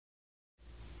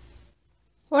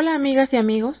Hola amigas y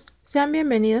amigos, sean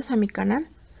bienvenidos a mi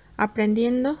canal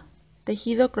Aprendiendo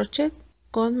Tejido Crochet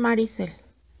con Maricel.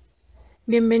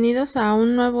 Bienvenidos a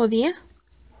un nuevo día.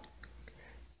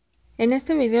 En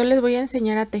este video les voy a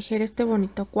enseñar a tejer este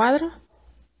bonito cuadro.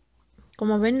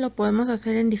 Como ven, lo podemos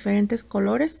hacer en diferentes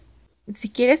colores. Si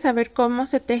quieres saber cómo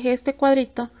se teje este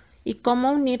cuadrito y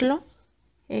cómo unirlo,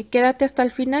 quédate hasta el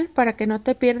final para que no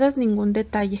te pierdas ningún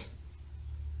detalle.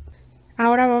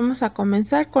 Ahora vamos a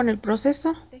comenzar con el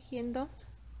proceso tejiendo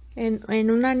en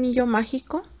un anillo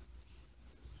mágico.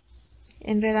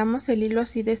 Enredamos el hilo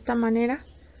así de esta manera,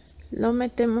 lo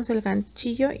metemos el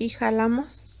ganchillo y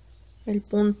jalamos el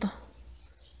punto,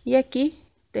 y aquí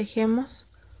tejemos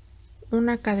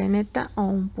una cadeneta o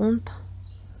un punto,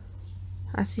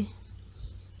 así.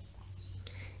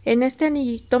 En este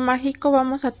anillito mágico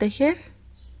vamos a tejer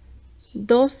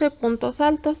 12 puntos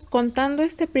altos, contando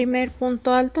este primer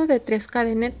punto alto de 3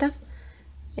 cadenetas.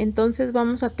 Entonces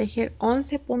vamos a tejer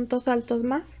 11 puntos altos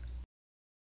más.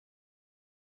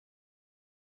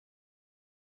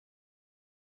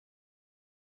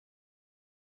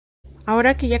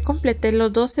 Ahora que ya completé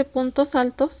los 12 puntos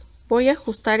altos, voy a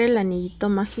ajustar el anillito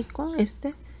mágico,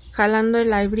 jalando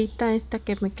la hebrita esta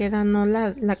que me queda, no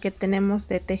la que tenemos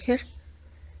de tejer,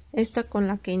 esta con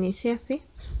la que inicié, así.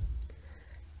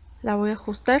 La voy a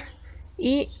ajustar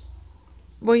y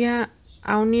voy a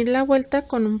unir la vuelta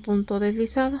con un punto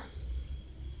deslizado.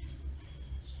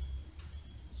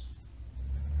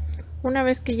 Una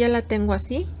vez que ya la tengo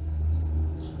así,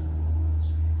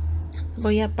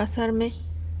 voy a pasarme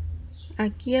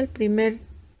aquí al primer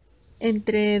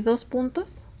entre dos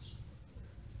puntos,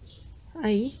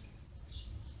 ahí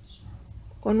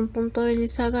con un punto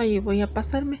deslizado, ahí voy a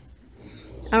pasarme.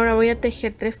 Ahora voy a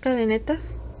tejer 3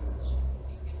 cadenetas.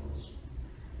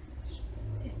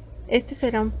 Este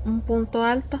será un punto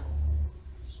alto,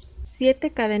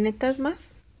 7 cadenetas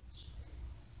más,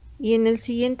 y en el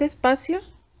siguiente espacio,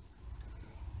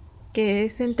 que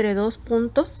es entre dos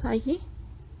puntos, allí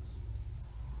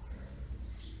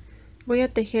voy a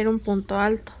tejer un punto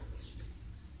alto.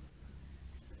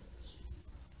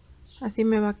 Así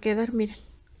me va a quedar, miren.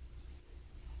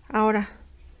 Ahora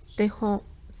tejo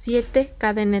 7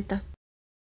 cadenetas,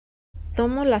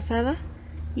 tomo lazada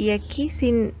y aquí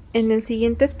en el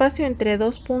siguiente espacio entre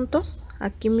dos puntos,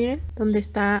 aquí miren donde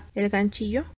está el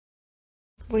ganchillo,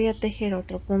 voy a tejer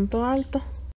otro punto alto.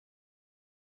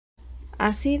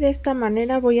 Así, de esta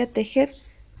manera voy a tejer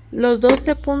los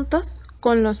 12 puntos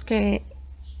con los que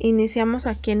iniciamos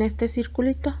aquí en este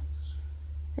circulito.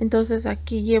 Entonces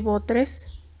aquí llevo 3,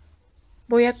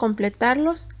 voy a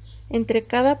completarlos. Entre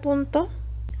cada punto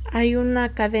hay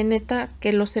una cadeneta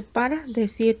que los separa de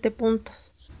 7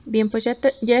 puntos. Bien, pues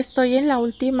ya estoy en la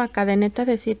última cadeneta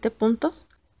de 7 puntos.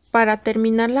 Para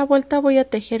terminar la vuelta voy a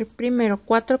tejer primero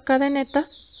 4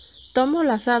 cadenetas, tomo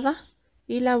lazada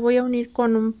y la voy a unir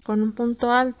con un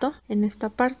punto alto en esta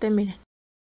parte, miren.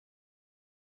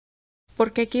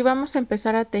 Porque aquí vamos a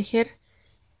empezar a tejer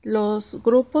los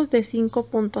grupos de 5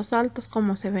 puntos altos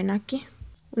como se ven aquí.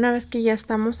 Una vez que ya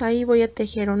estamos ahí, voy a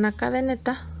tejer una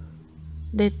cadeneta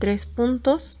de 3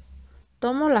 puntos,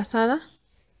 tomo lazada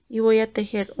y voy a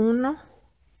tejer 1,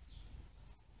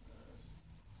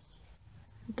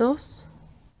 2,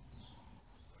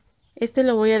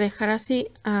 lo voy a dejar así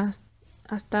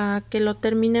hasta que lo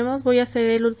terminemos. Voy a hacer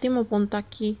el último punto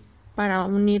aquí para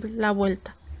unir la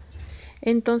vuelta.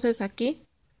 Entonces aquí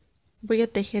voy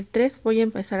a tejer 3, voy a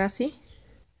empezar así.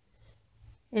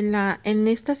 En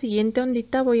esta siguiente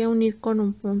ondita voy a unir con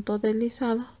un punto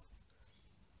deslizado,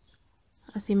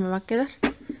 así me va a quedar.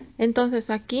 Entonces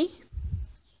aquí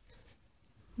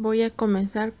voy a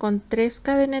comenzar con 3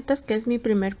 cadenetas, que es mi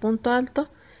primer punto alto,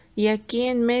 y aquí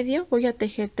en medio voy a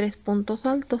tejer 3 puntos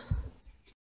altos.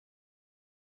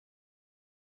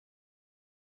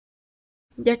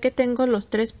 Ya que tengo los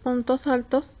 3 puntos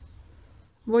altos,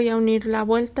 voy a unir la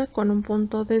vuelta con un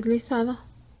punto deslizado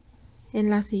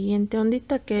en la siguiente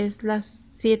ondita, que es las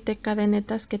 7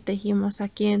 cadenetas que tejimos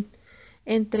aquí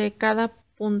entre cada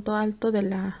punto alto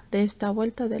de esta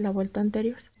vuelta, de la vuelta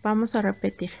anterior. Vamos a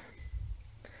repetir.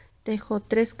 Tejo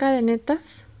 3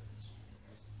 cadenetas,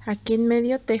 aquí en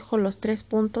medio tejo los 3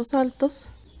 puntos altos,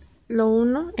 lo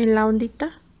uno en la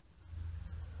ondita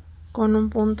con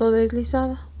un punto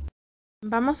deslizado.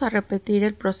 Vamos a repetir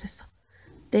el proceso.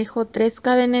 Tejo 3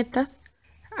 cadenetas,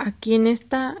 aquí en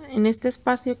este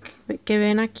espacio que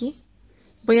ven aquí,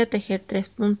 voy a tejer 3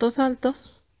 puntos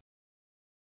altos,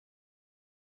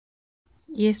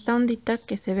 y esta ondita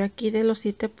que se ve aquí de los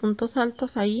 7 puntos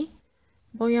altos, ahí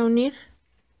voy a unir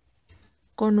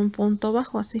con un punto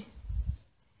bajo, así.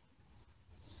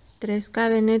 3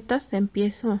 cadenetas,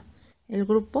 empiezo el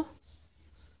grupo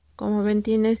Como ven,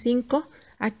 tiene 5.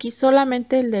 Aquí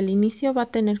solamente el del inicio va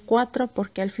a tener 4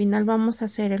 porque al final vamos a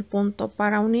hacer el punto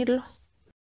para unirlo.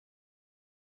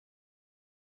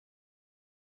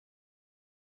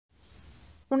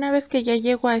 Una vez que ya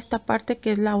llego a esta parte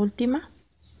que es la última,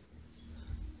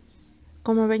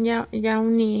 como ven, ya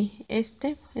uní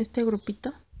este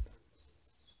grupito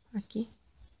aquí.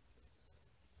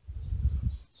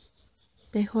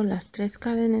 Dejo las 3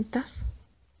 cadenetas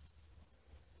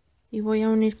y voy a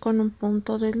unir con un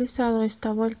punto deslizado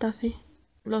esta vuelta así.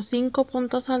 Los 5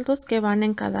 puntos altos que van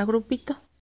en cada grupito.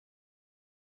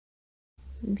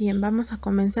 Bien, vamos a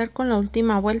comenzar con la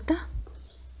última vuelta.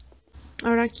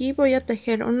 Ahora aquí voy a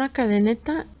tejer una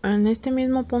cadeneta en este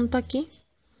mismo punto aquí.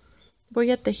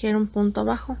 Voy a tejer un punto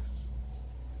bajo.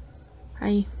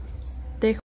 Ahí.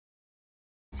 Tejo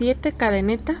 7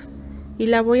 cadenetas y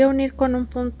la voy a unir con un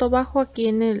punto bajo aquí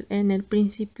en el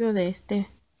principio de este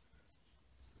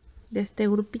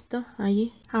grupito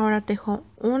allí. Ahora tejo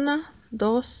 1,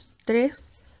 2,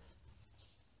 3,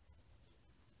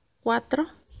 4.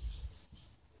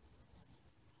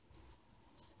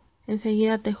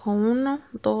 Enseguida tejo 1,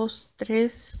 2,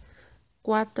 3,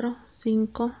 4,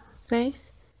 5,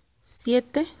 6,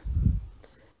 7.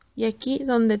 Y aquí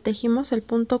donde tejimos el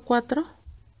punto 4,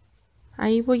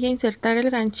 ahí voy a insertar el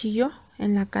ganchillo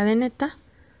en la cadeneta.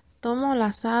 Tomo la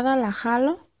lazada, la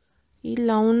jalo y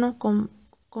la uno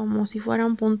como si fuera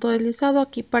un punto deslizado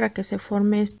aquí para que se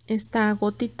forme esta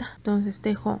gotita. Entonces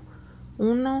tejo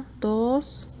 1,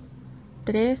 2,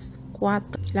 3,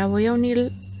 4. La voy a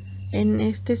unir en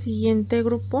este siguiente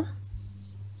grupo.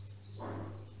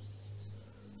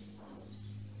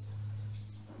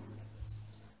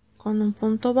 Con un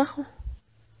punto bajo.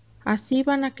 Así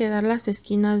van a quedar las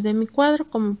esquinas de mi cuadro.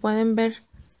 Como pueden ver,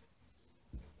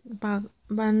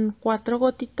 van 4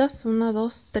 gotitas, 1,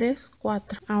 2, 3,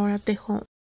 4. Ahora tejo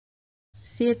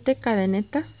 7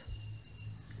 cadenetas,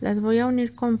 las voy a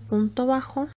unir con punto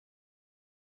bajo,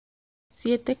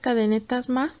 7 cadenetas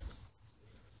más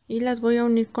y las voy a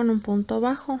unir con un punto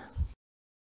bajo.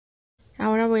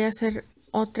 Ahora voy a hacer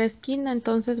otra esquina,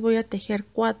 entonces voy a tejer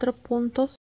 4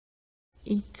 puntos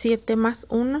y 7 más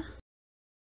 1.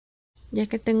 Ya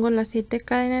que tengo las 7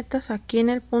 cadenetas, aquí en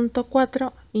el punto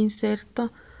 4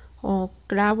 inserto o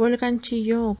clavo el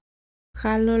ganchillo o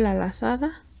jalo la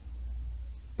lazada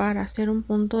para hacer un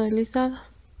punto deslizado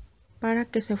para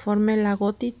que se forme la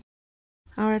gotita.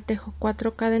 Ahora tejo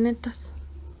 4 cadenetas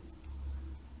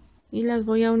y las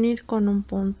voy a unir con un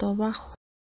punto bajo.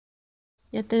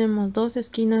 Ya tenemos 2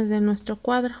 esquinas de nuestro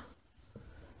cuadro.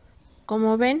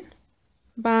 Como ven,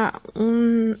 va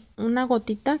una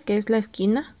gotita que es la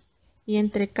esquina y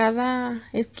entre cada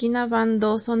esquina van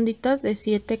 2 onditas de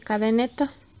 7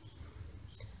 cadenetas.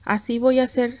 Así voy a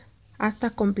hacer hasta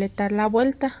completar la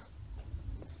vuelta.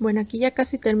 Bueno, aquí ya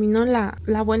casi terminó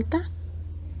la vuelta.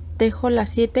 Tejo las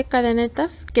 7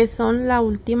 cadenetas que son la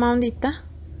última ondita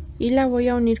y la voy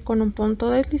a unir con un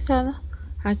punto deslizado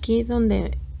aquí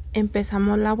donde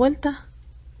empezamos la vuelta,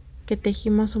 que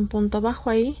tejimos un punto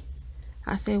bajo ahí.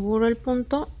 Aseguro el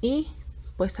punto y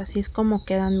pues así es como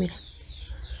quedan, miren.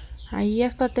 Ahí ya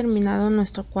está terminado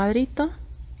nuestro cuadrito.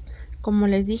 Como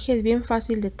les dije, es bien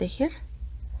fácil de tejer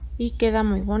y queda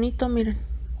muy bonito, miren.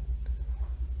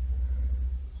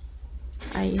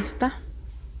 Ahí está.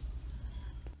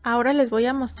 Ahora les voy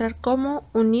a mostrar cómo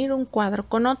unir un cuadro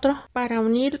con otro. Para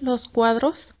unir los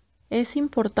cuadros es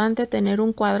importante tener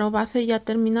un cuadro base ya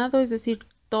terminado, es decir,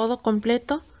 todo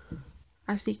completo,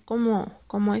 así como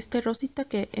este rosita,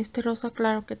 este rosa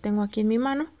claro que tengo aquí en mi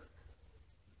mano.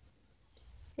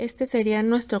 Este sería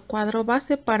nuestro cuadro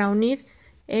base para unir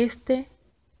este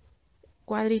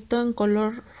cuadrito en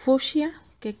color fucsia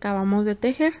que acabamos de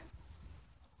tejer.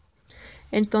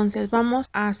 Entonces vamos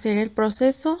a hacer el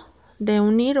proceso de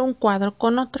unir un cuadro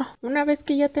con otro. Una vez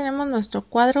que ya tenemos nuestro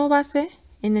cuadro base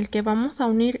en el que vamos a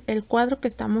unir el cuadro que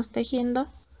estamos tejiendo,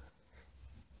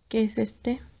 que es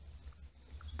este,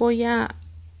 voy a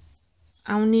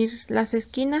unir las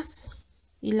esquinas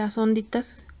y las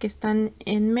onditas que están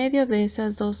en medio de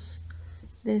esas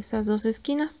dos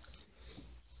esquinas.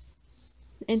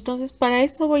 Entonces para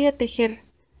eso voy a tejer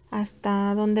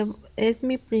hasta donde es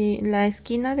la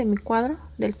esquina de mi cuadro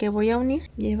del que voy a unir.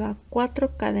 Lleva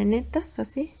 4 cadenetas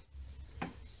así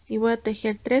y voy a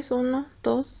tejer 3, 1,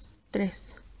 2,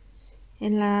 3.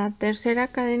 En la tercera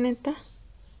cadeneta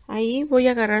ahí voy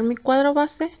a agarrar mi cuadro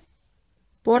base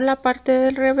por la parte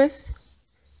del revés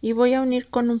y voy a unir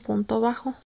con un punto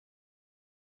bajo.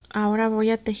 Ahora voy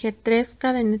a tejer 3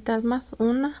 cadenetas más,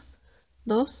 1,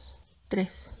 2,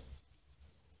 3.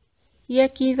 Y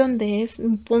aquí donde es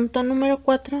mi punto número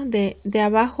 4, de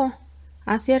abajo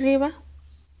hacia arriba,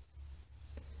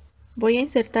 Voy a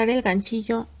insertar el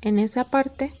ganchillo en esa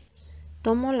parte,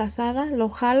 tomo la lazada, lo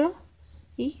jalo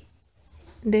y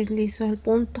deslizo el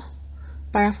punto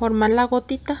para formar la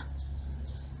gotita.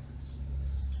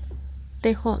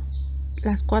 Tejo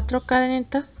las 4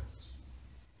 cadenetas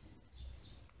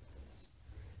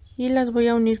y las voy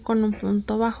a unir con un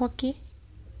punto bajo aquí.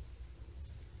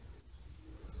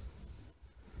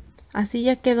 Así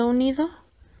ya quedó unido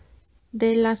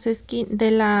de las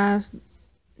esquinas.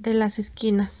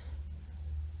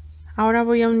 Ahora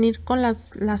voy a unir con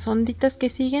las onditas que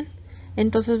siguen.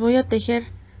 Entonces voy a tejer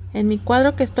en mi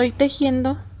cuadro que estoy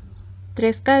tejiendo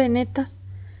 3 cadenetas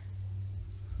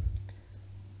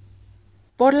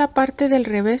por la parte del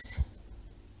revés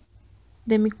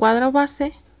de mi cuadro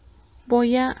base.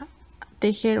 Voy a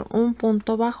tejer un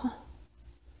punto bajo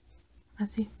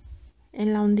así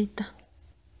en la ondita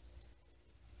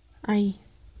ahí.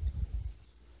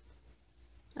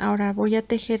 Ahora voy a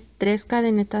tejer 3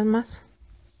 cadenetas más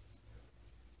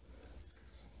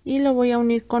y lo voy a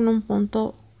unir con un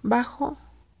punto bajo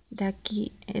de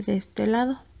aquí, de este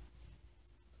lado,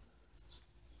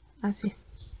 así.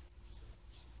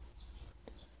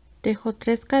 Tejo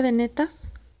 3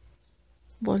 cadenetas,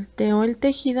 volteo el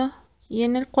tejido y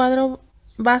en el cuadro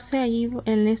base, ahí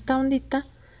en esta ondita,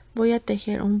 voy a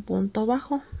tejer un punto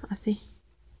bajo así.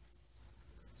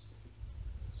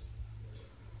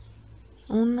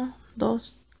 1,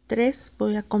 2, 3,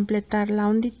 voy a completar la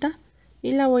ondita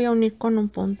y la voy a unir con un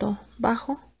punto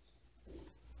bajo.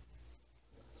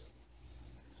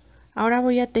 Ahora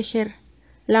voy a tejer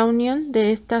la unión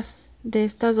de estas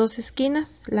 2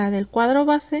 esquinas, la del cuadro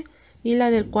base y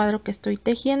la del cuadro que estoy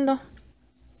tejiendo.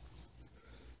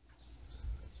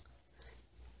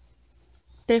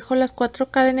 Tejo las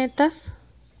 4 cadenetas,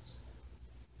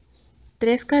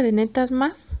 3 cadenetas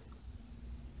más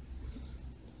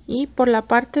y por la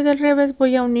parte del revés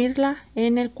voy a unirla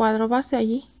en el cuadro base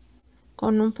allí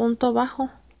con un punto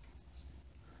bajo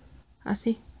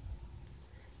así.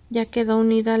 Ya quedó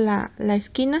unida la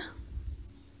esquina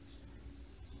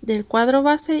del cuadro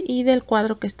base y del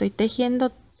cuadro que estoy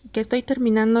tejiendo, que estoy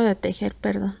terminando de tejer,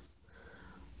 perdón.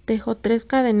 Tejo 3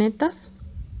 cadenetas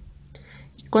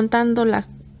y contando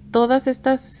todas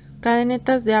estas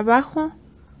cadenetas de abajo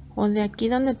o de aquí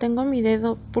donde tengo mi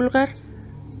dedo pulgar,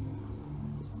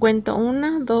 cuento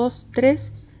 1, 2,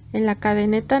 3. En la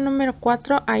cadeneta número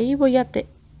 4 ahí voy a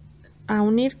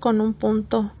unir con un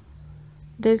punto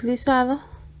deslizado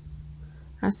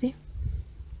así.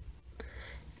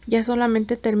 Ya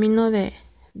solamente termino de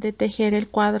tejer el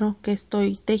cuadro que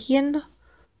estoy tejiendo.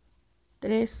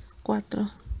 3, 4,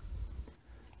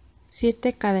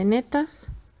 7 cadenetas,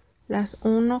 las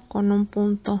uno con un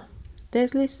punto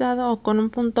deslizado o con un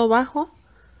punto bajo.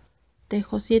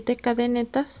 Tejo 7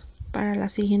 cadenetas para la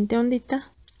siguiente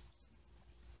ondita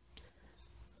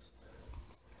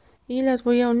y las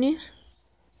voy a unir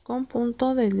con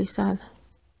punto deslizado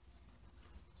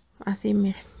así,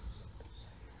 miren,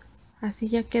 así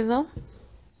ya quedó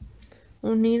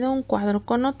unido un cuadro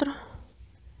con otro.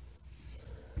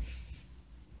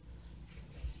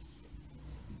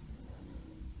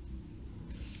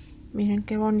 Miren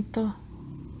qué bonito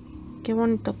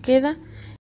queda.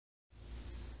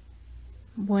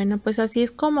 Bueno, pues así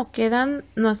es como quedan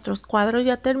nuestros cuadros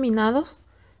ya terminados,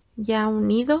 ya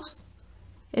unidos.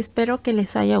 Espero que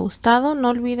les haya gustado. No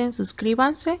olviden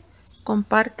suscríbanse,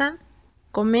 compartan,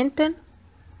 comenten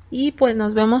y pues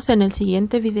nos vemos en el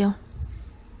siguiente video.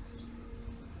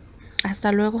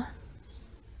 Hasta luego.